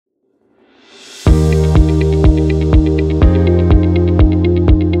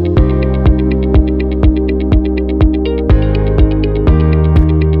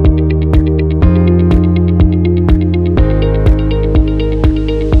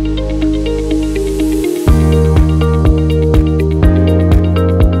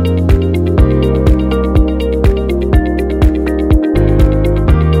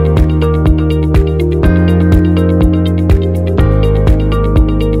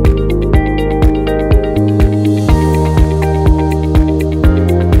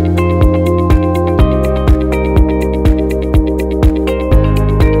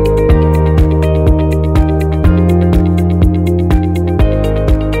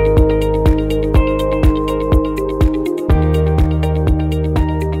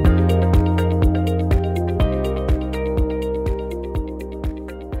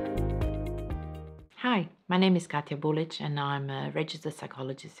is Katja Bulic and I'm a registered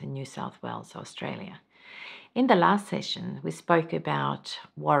psychologist in New South Wales, Australia. In the last session, we spoke about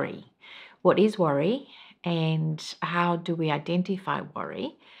worry. What is worry and how do we identify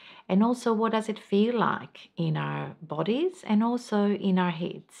worry? And also, what does it feel like in our bodies and also in our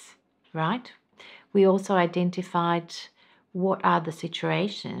heads, right? We also identified what are the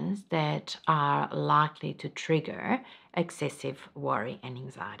situations that are likely to trigger excessive worry and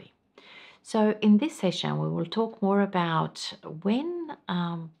anxiety. So in this session, we will talk more about when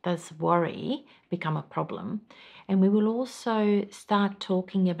does worry become a problem, and we will also start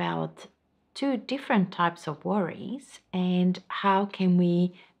talking about two different types of worries and how can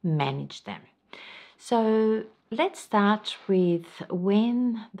we manage them. So let's start with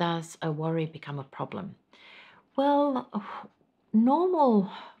when does a worry become a problem? Well,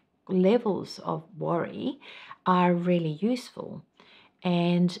 normal levels of worry are really useful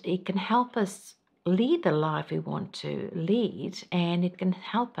and it can help us lead the life we want to lead and it can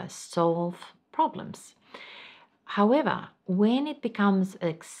help us solve problems. However, when it becomes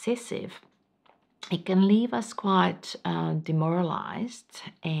excessive, it can leave us quite demoralized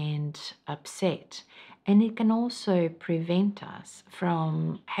and upset, and it can also prevent us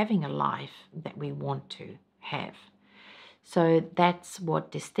from having a life that we want to have. So that's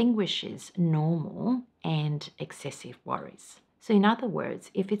what distinguishes normal and excessive worries. So, in other words,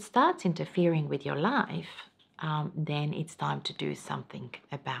 if it starts interfering with your life, then it's time to do something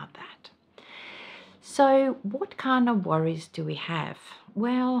about that. So, what kind of worries do we have?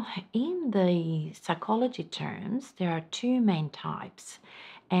 Well, in the psychology terms, there are two main types,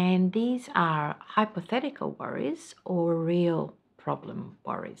 and these are hypothetical worries or real problem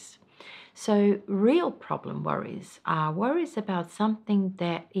worries. So, real problem worries are worries about something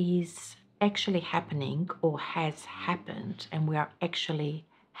that is actually happening or has happened, and we are actually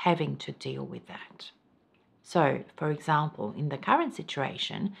having to deal with that. So, for example, in the current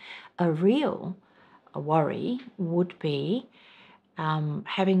situation, a real worry would be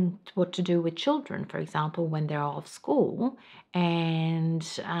having what to do with children, for example, when they're off school and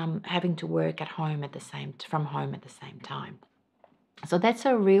having to work at home from home at the same time. So that's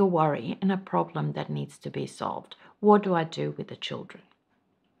a real worry and a problem that needs to be solved. What do I do with the children?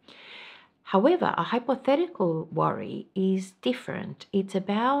 However, a hypothetical worry is different. It's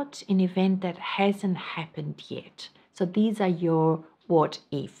about an event that hasn't happened yet. So these are your what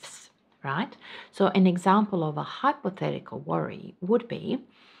ifs, right? So an example of a hypothetical worry would be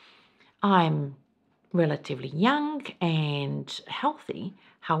I'm relatively young and healthy.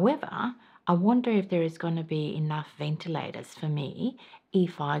 However, I wonder if there is going to be enough ventilators for me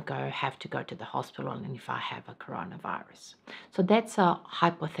if I have to go to the hospital and if I have a coronavirus. So that's a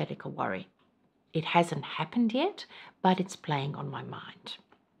hypothetical worry. It hasn't happened yet, but it's playing on my mind.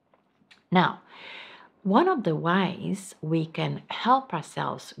 Now, one of the ways we can help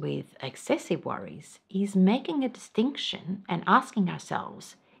ourselves with excessive worries is making a distinction and asking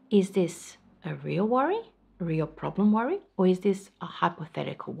ourselves, is this a real worry, a real problem worry, or is this a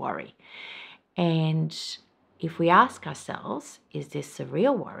hypothetical worry? And if we ask ourselves, is this a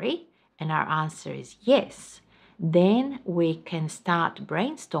real worry? And our answer is yes, then we can start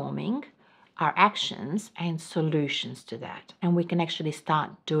brainstorming our actions and solutions to that. And we can actually start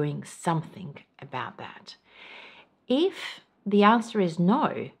doing something about that. If the answer is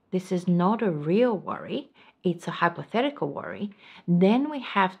no, this is not a real worry, it's a hypothetical worry, then we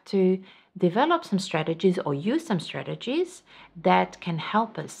have to develop some strategies or use some strategies that can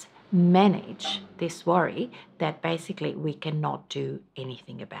help us manage this worry that basically we cannot do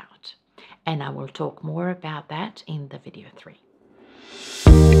anything about. And I will talk more about that in the video 3.